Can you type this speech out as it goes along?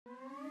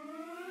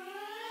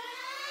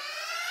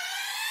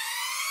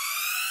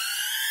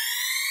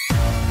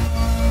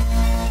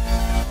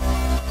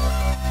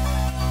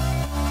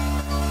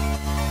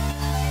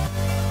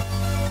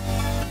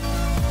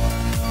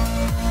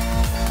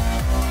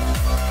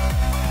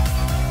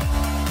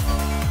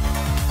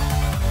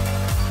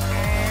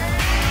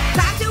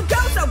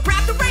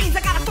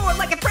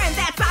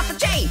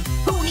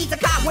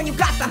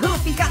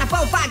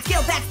robot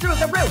skill that's through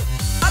the roof.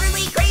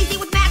 Utterly crazy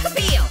with mass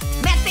appeal.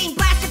 Methane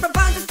blasted from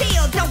buns of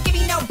steel. Don't give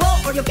me no bull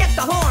or you'll get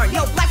the horn.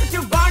 Yo, blast it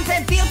through barns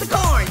and fields of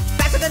corn.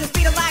 Faster than the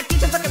speed of light.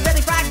 Teachers looking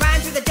really fried.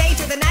 Rhyme through the day,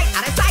 through the night,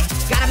 out of sight.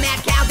 Got a mad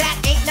cow that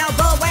ain't no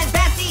bull. When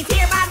Betsy's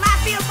here, my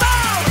life feels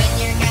full. When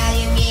you're cow,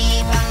 you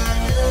keep on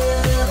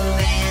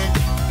moving.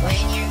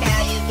 When you're cow,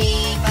 you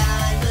keep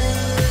on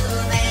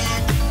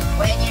moving.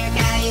 When you're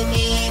cow, you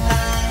keep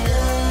on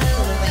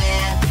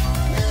moving.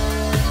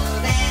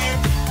 Moving,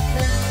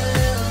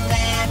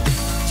 moving.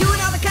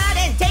 Chewing all the cud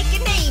and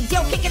taking names.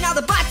 Yo, kicking all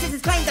the butts is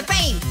his claim to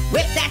fame.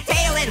 Whip that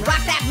tail and rock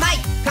that mic.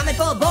 Coming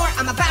full bore,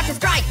 I'm about to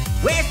strike.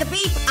 Where's the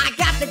beef? I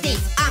got the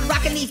deets. I'm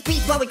rocking these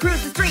beats while we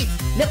cruise the streets.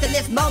 Milking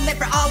this moment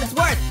for all it's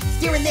worth.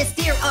 Steering this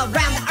steer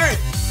around the earth.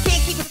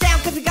 Can't keep us down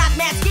cause we got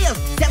mad skills.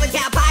 Selling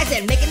cow pies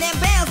and making them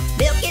bills.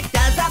 Milk it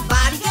does our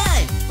body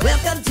good.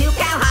 Welcome to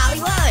Cow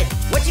Hollywood.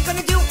 What you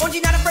gonna do? Aren't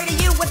you not afraid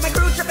of you? With my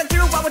crew tripping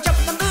through while we're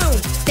jumping the moon.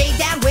 Stay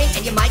downwind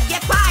and you might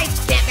get pied.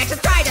 Can't match a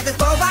stride at this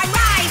bovine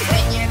ride.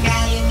 When you're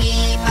cow, you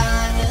keep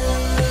on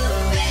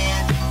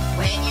moving.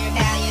 When you're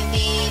cow, you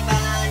keep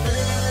on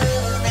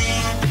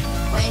moving.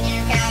 When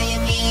you're cow, you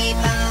keep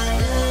on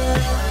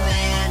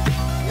moving.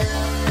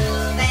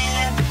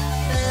 Moving,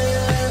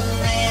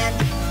 moving.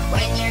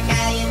 When you're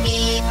cow, you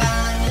keep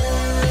on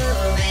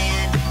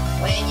moving.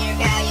 When you're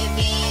cow, you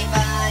keep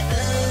on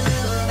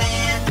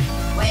moving.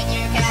 When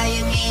you're cow,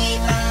 you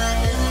keep on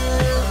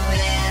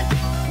moving.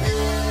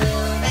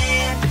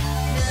 Moving,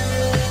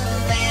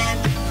 moving.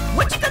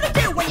 What you gonna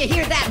do when you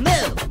hear that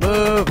move?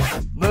 Move,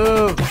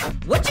 move,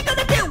 What you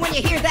gonna do when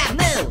you hear that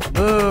move?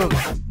 move,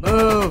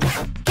 move.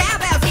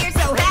 Cowbell's here,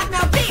 so have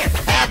no fear.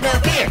 Have no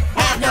fear,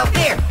 have no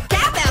fear.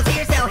 Cowbell's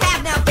here, so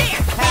have no fear.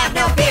 Have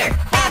no fear,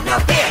 have no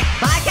fear.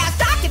 Buy cow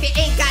stock if you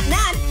ain't got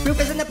none. Proof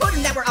is in the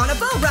pudding that we're on a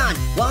bull run.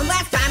 One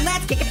last time,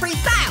 let's kick it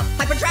freestyle.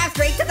 Hyperdrive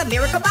straight to the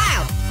miracle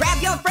mile. Grab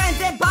your friends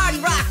and party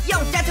rock.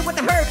 Yo, dancing with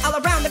the herd all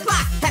around the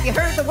clock. Have you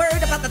heard the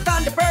word about the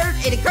Thunderbird?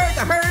 It occurred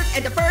the herd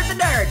and deferred the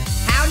nerd.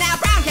 How now,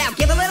 brown cow,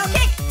 give a little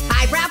kick.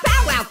 Highbrow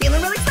powwow,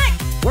 feeling really slick.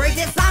 Worried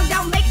this song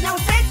don't make no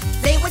sense?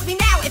 Say it with me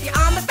now if you're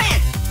on the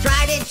fence.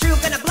 Tried and true,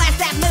 gonna blast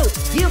that move.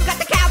 You've got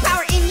the